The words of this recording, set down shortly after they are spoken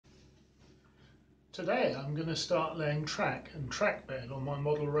Today I'm going to start laying track and track bed on my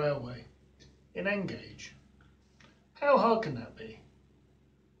model railway in N gauge. How hard can that be?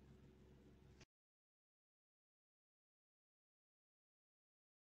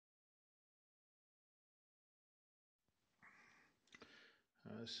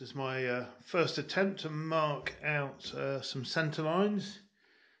 This is my first attempt to mark out some centre lines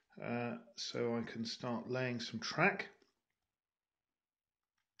so I can start laying some track.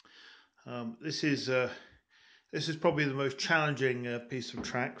 This is probably the most challenging piece of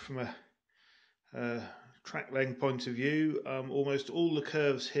track from a track laying point of view. Almost all the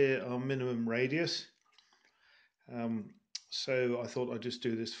curves here are minimum radius, so I thought I'd just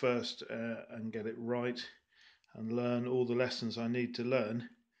do this first and get it right and learn all the lessons I need to learn.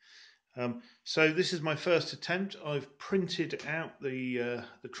 So this is my first attempt. I've printed out the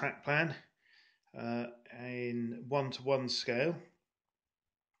track plan in 1:1 scale,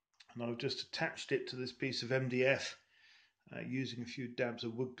 and I've just attached it to this piece of MDF using a few dabs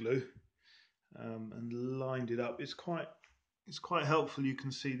of wood glue and lined it up. It's quite helpful. You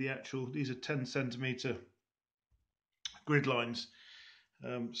can see the actual, these are 10cm grid lines,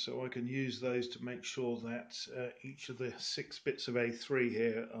 so I can use those to make sure that each of the 6 bits of A3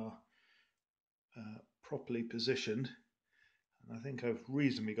 here are properly positioned, and I think I've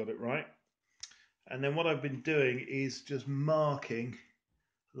reasonably got it right. And then what I've been doing is just marking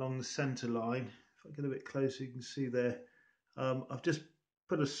along the centre line. If I get a bit closer, you can see there, I've just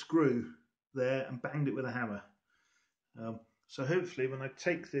put a screw there and banged it with a hammer. So hopefully when I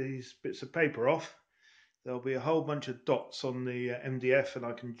take these bits of paper off, there'll be a whole bunch of dots on the MDF, and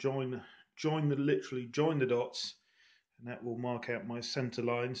I can literally join the dots, and that will mark out my centre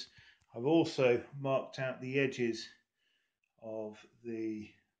lines. I've also marked out the edges of the,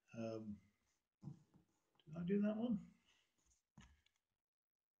 did I do that one?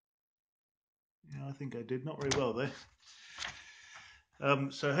 Yeah, I think I did, not very well there.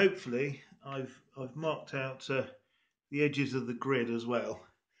 So hopefully I've marked out the edges of the grid as well.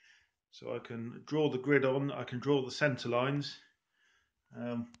 So I can draw the grid on, I can draw the centre lines.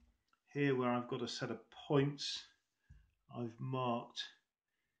 Here where I've got a set of points, I've marked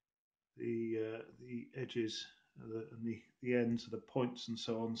the edges and the ends of the points and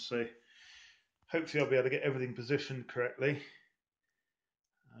so on. So hopefully I'll be able to get everything positioned correctly.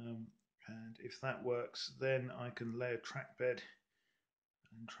 And if that works, then I can lay a track bed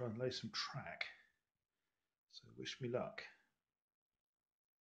and try and lay some track. So wish me luck.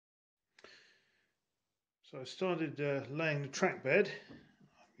 So I started laying the track bed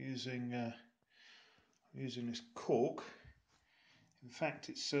using this cork. In fact,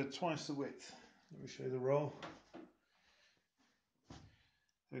 it's twice the width. Let me show you the roll.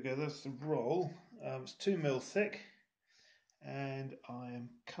 There we go, that's the roll. It's 2mm thick, and I am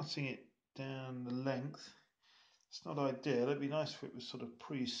cutting it down the length. It's not ideal, it'd be nice if it was sort of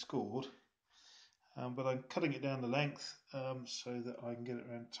pre-scored, but I'm cutting it down the length so that I can get it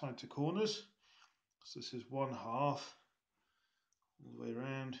around tighter corners. So this is 1/2 all the way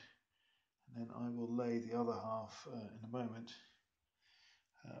around, and then I will lay the other half in a moment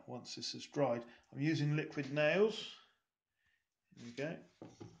once this is dried. I'm using liquid nails. There we go.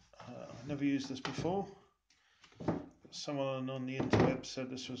 I've never used this before, but someone on the interweb said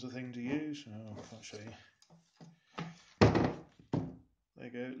this was the thing to use. Oh, I can't show you. There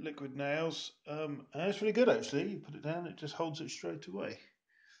you go, liquid nails. And it's really good actually. You put it down, it just holds it straight away.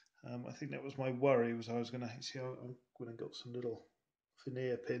 I think that was my worry, was I was going to see when I got some little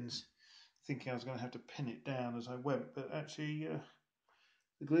veneer pins, thinking I was going to have to pin it down as I went, but actually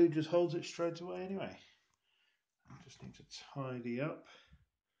the glue just holds it straight away anyway. I just need to tidy up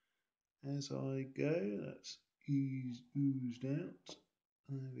as I go. That's oozed out.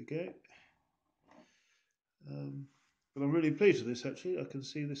 There we go. But I'm really pleased with this actually. I can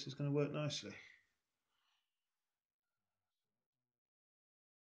see this is going to work nicely.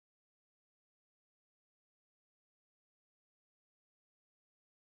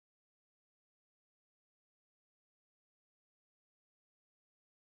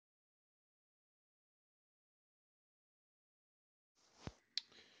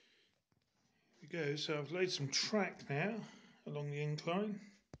 Here we go. So I've laid some track now along the incline.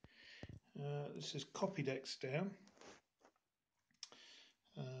 This is copy decks down,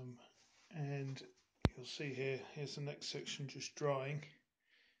 and you'll see here's the next section just drying.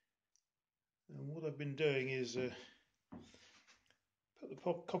 And what I've been doing is put the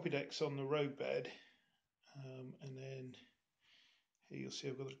copy decks on the roadbed, and then here you'll see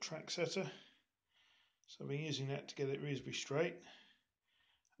I've got a track setter. So I've been using that to get it reasonably straight.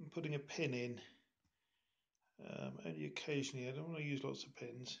 I'm putting a pin in, only occasionally. I don't want to use lots of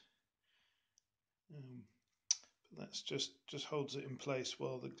pins. But that's just holds it in place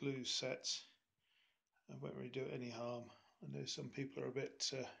while the glue sets. I won't really do it any harm. I know some people are a bit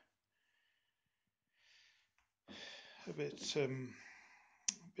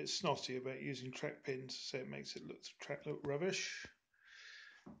snotty about using track pins, so it makes it track look rubbish.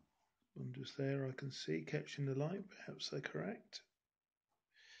 One just there I can see catching the light, perhaps they're correct,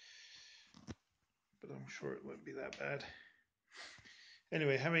 but I'm sure it won't be that bad.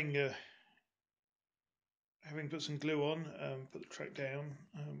 Anyway, having put some glue on, put the track down,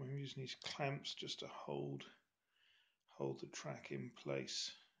 I'm using these clamps just to hold the track in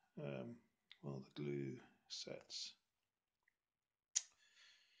place while the glue sets.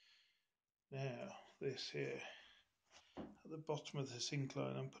 Now this here, at the bottom of this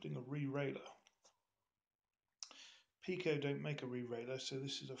incline I'm putting a re-railer. Peco don't make a re-railer, so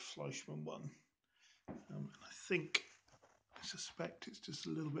this is a Fleischmann one. And I suspect it's just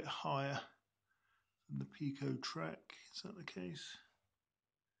a little bit higher than the Peco track. Is that the case?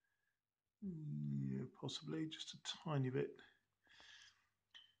 Yeah, possibly, just a tiny bit.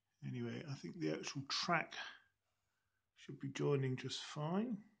 Anyway, I think the actual track should be joining just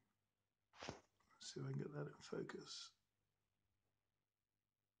fine. Let's see if I can get that in focus.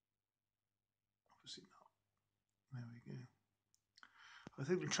 Obviously not. There we go. I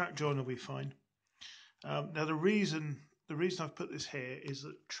think the track join will be fine. Now the reason I've put this here is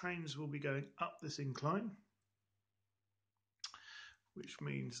that trains will be going up this incline, which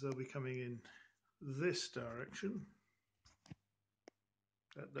means they'll be coming in this direction,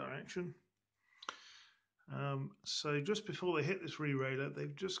 that direction. So just before they hit this re-railer,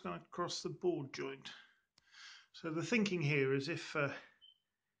 they've just gone across the board joint. So the thinking here is if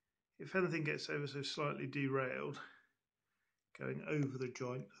anything gets ever so slightly derailed, going over the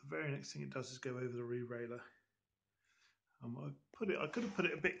joint, the very next thing it does is go over the re-railer. I could have put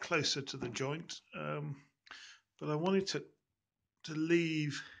it a bit closer to the joint, but I wanted to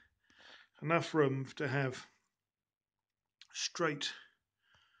leave enough room to have straight,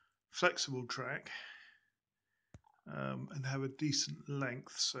 flexible track and have a decent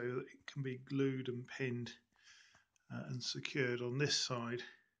length so that it can be glued and pinned and secured on this side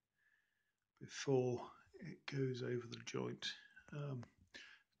before it goes over the joint.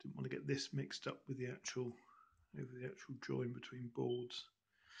 Didn't want to get this mixed up with the actual join between boards.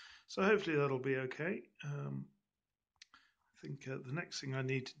 So hopefully that'll be okay. I think the next thing I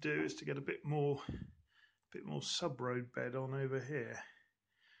need to do is to get a bit more sub-road bed on over here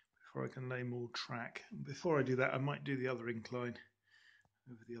before I can lay more track. And before I do that, I might do the other incline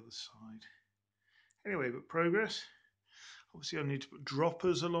over the other side. Anyway, but progress. Obviously I need to put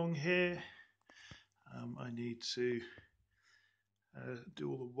droppers along here. I need to do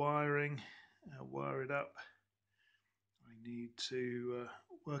all the wiring, wire it up. I need to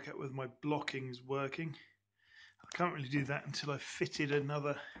work out whether my blocking is working. I can't really do that until I've fitted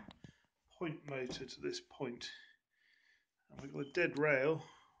another point motor to this point. I've got a dead rail,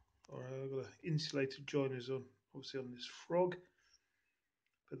 or I've got insulated joiners on, obviously on this frog,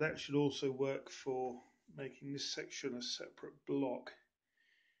 but that should also work for making this section a separate block,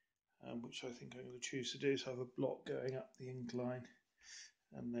 which I think I'm going to choose to do. So I have a block going up the incline,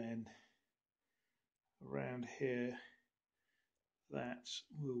 and then around here that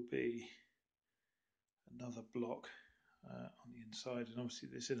will be another block on the inside, and obviously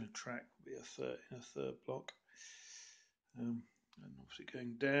this inner track will be a third block, and obviously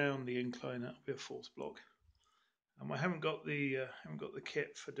going down the incline that will be a fourth block. I haven't got the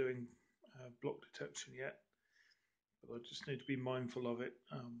kit for doing block detection yet, but I just need to be mindful of it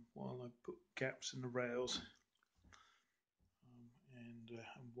while I put gaps in the rails and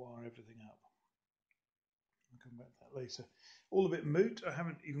wire everything up. I'll come back to that later. All a bit moot. I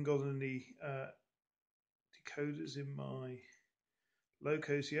haven't even got any decoders in my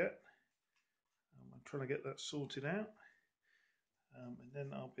locos yet. I'm trying to get that sorted out, and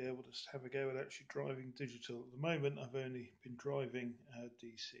then I'll be able to have a go at actually driving digital. At the moment I've only been driving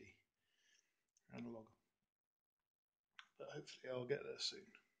DC, analog, but hopefully I'll get there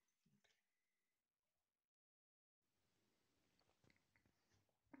soon.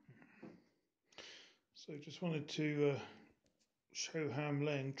 So just wanted to show how I'm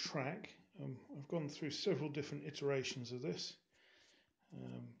laying track. I've gone through several different iterations of this,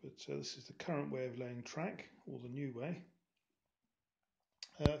 but this is the current way of laying track, or the new way.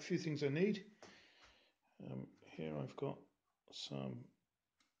 A few things I need. Here I've got some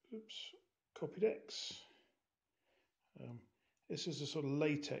Copydex. This is a sort of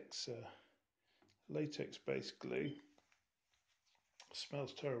latex-based glue.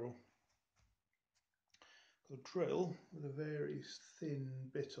 Smells terrible. Got a drill with a very thin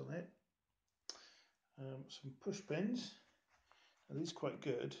bit on it. some push pins. Now, these are quite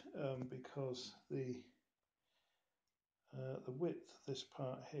good because the width of this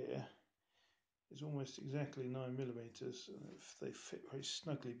part here is almost exactly 9mm. They fit very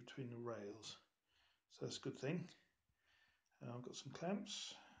snugly between the rails, so that's a good thing. I've got some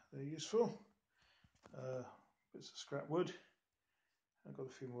clamps, they're useful. Bits of scrap wood, I've got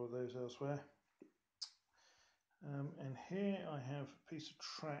a few more of those elsewhere. And here I have a piece of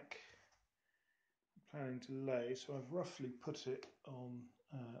track I'm planning to lay, so I've roughly put it on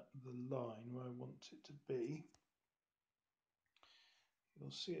the line where I want it to be.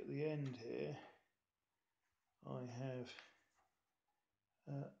 You'll see at the end here I have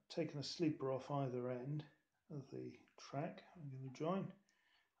taken a sleeper off either end of the track. I'm going to join.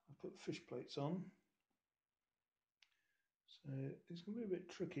 I've put fish plates on, so it's going to be a bit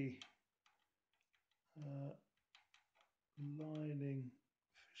tricky lining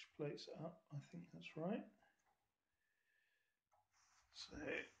fish plates up. I think that's right. So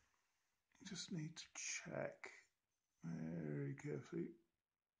you just need to check very carefully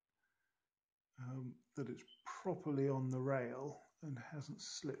that it's properly on the rail and hasn't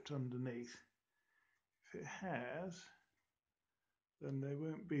slipped underneath. If it has, then they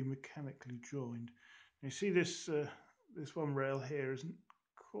won't be mechanically joined. You see this this one rail here isn't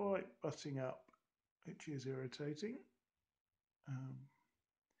quite butting up, which is irritating.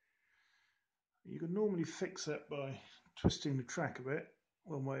 You can normally fix that by twisting the track a bit,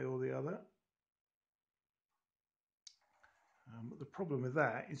 one way or the other. But the problem with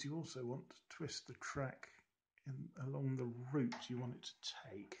that is you also want to twist the track along the route you want it to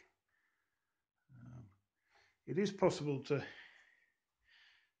take. It is possible to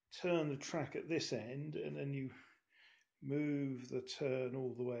turn the track at this end and then you move the turn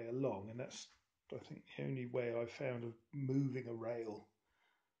all the way along, and that's, I think, the only way I've found of moving a rail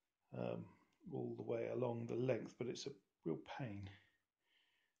all the way along the length, but it's a real pain.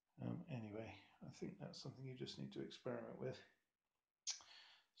 Anyway, I think that's something you just need to experiment with.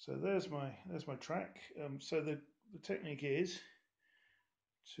 So there's my track. So the technique is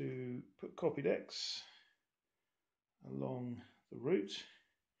to put copy decks along the route,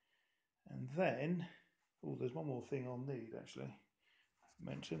 and then, oh, there's one more thing I'll need actually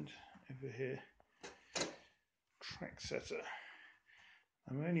mentioned over here. Track setter.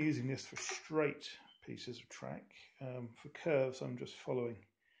 I'm only using this for straight pieces of track. For curves, I'm just following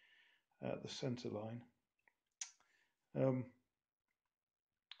the centre line.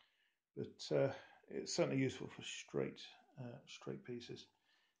 But it's certainly useful for straight pieces.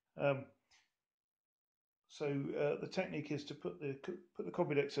 So the technique is to put the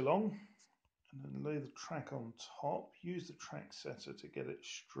copy decks along and then lay the track on top. Use the track setter to get it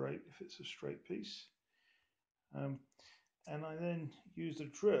straight if it's a straight piece. And I then use the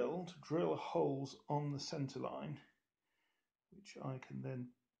drill to drill holes on the centre line, which I can then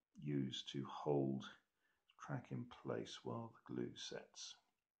use to hold the track in place while the glue sets.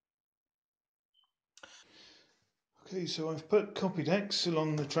 Okay, so I've put copy decks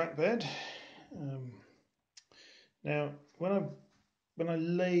along the track bed. Now, when I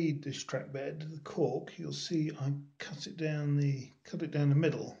laid this track bed, the cork, you'll see I cut it down the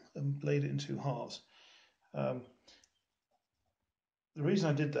middle and laid it in two halves. The reason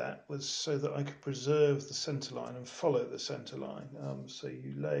I did that was so that I could preserve the centre line and follow the centre line. So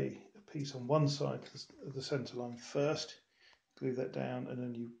you lay a piece on one side of the centre line first, glue that down, and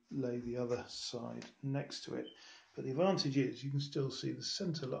then you lay the other side next to it. But the advantage is you can still see the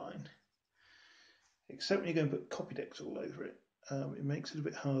centre line, except when you're going to put copy decks all over it. It makes it a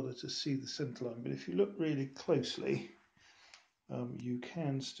bit harder to see the centre line, but if you look really closely, you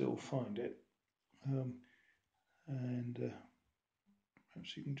can still find it. And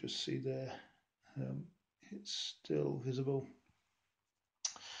perhaps you can just see there, it's still visible.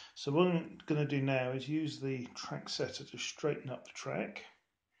 So what I'm going to do now is use the track setter to straighten up the track.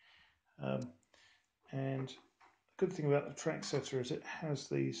 And the good thing about the track setter is it has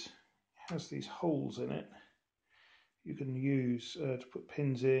these holes in it. You can use to put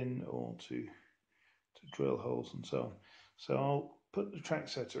pins in or to drill holes and so on. So I'll put the track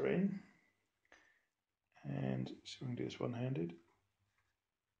setter in and see if we can do this one-handed.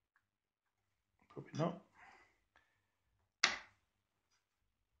 Probably not.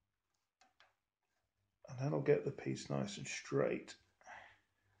 And that'll get the piece nice and straight.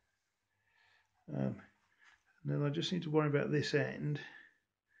 And then I just need to worry about this end.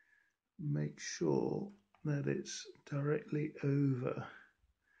 Make sure that it's directly over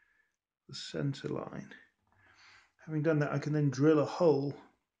the centre line. Having done that, I can then drill a hole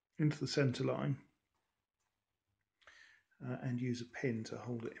into the centre line and use a pin to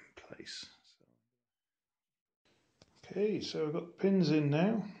hold it in place. Okay, so I've got the pins in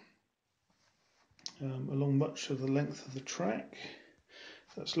now, along much of the length of the track.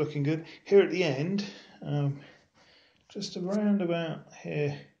 That's looking good. Here at the end, just around about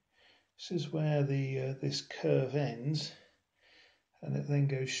here, this is where this curve ends, and it then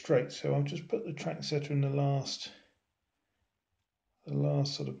goes straight. So I'll just put the track setter in the last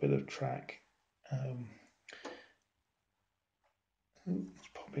sort of bit of track. It's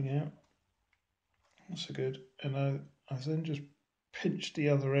popping out. That's so good. And I've then just pinched the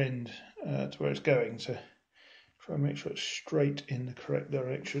other end to where it's going to try and make sure it's straight in the correct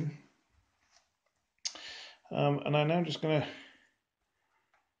direction. And I'm now just going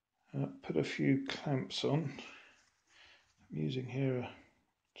to put a few clamps on. I'm using here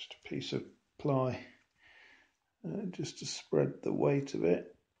just a piece of ply just to spread the weight of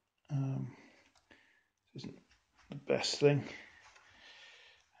it. This isn't the best thing.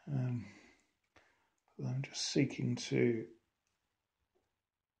 But I'm just seeking to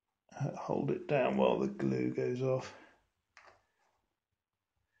hold it down while the glue goes off.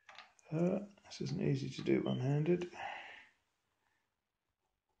 This isn't easy to do one-handed.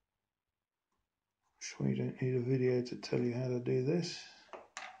 Sure you don't need a video to tell you how to do this.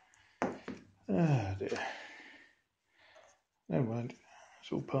 Ah dear. Never mind,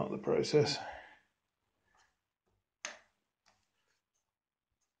 it's all part of the process.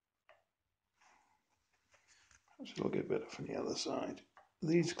 Perhaps it'll get better from the other side.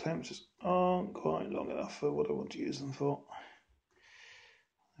 These clamps just aren't quite long enough for what I want to use them for.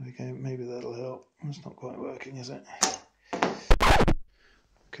 There we go, maybe that'll help. It's not quite working, is it?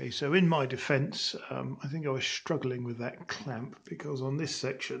 Okay, so in my defence, I think I was struggling with that clamp because on this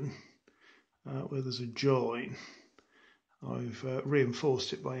section, where there's a join, I've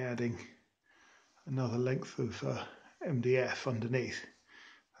reinforced it by adding another length of MDF underneath.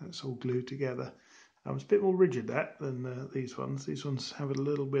 That's all glued together. It's a bit more rigid that than these ones. These ones have a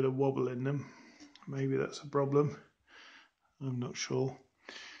little bit of wobble in them. Maybe that's a problem. I'm not sure.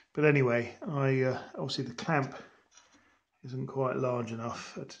 But anyway, obviously the clamp isn't quite large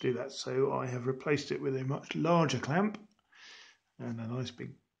enough to do that, so I have replaced it with a much larger clamp and a nice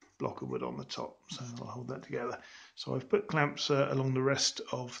big block of wood on the top, so I'll hold that together. So I've put clamps along the rest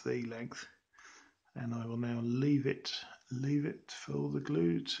of the length, and I will now leave it for the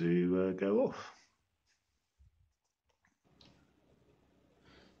glue to go off.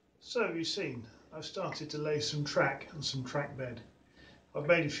 So you've seen, I've started to lay some track and some track bed. I've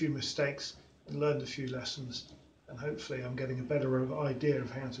made a few mistakes and learned a few lessons, and hopefully I'm getting a better idea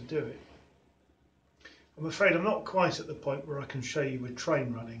of how to do it. I'm afraid I'm not quite at the point where I can show you with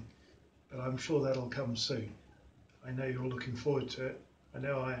train running, but I'm sure that'll come soon. I know you're all looking forward to it. I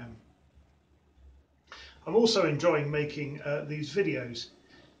know I am. I'm also enjoying making these videos.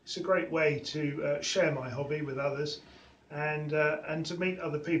 It's a great way to share my hobby with others and to meet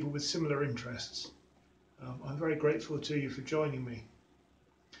other people with similar interests. I'm very grateful to you for joining me.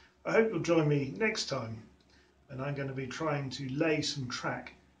 I hope you'll join me next time, and I'm going to be trying to lay some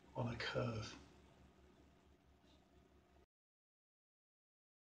track on a curve.